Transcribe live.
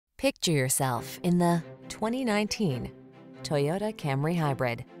Picture yourself in the 2019 Toyota Camry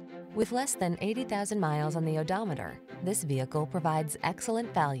Hybrid. With less than 80,000 miles on the odometer, this vehicle provides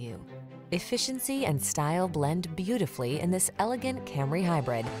excellent value. Efficiency and style blend beautifully in this elegant Camry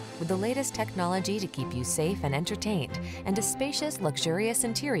Hybrid, with the latest technology to keep you safe and entertained, and a spacious, luxurious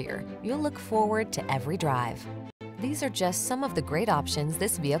interior you'll look forward to every drive. These are just some of the great options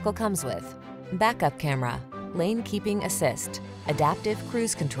this vehicle comes with: backup camera, lane keeping assist, adaptive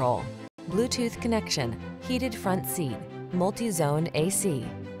cruise control, Bluetooth connection, heated front seat, multi-zone AC,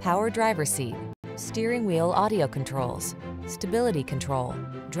 power driver seat, steering wheel audio controls, stability control,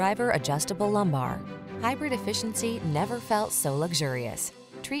 driver adjustable lumbar. Hybrid efficiency never felt so luxurious.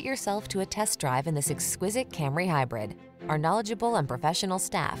 Treat yourself to a test drive in this exquisite Camry Hybrid. Our knowledgeable and professional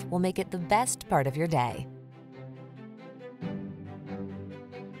staff will make it the best part of your day.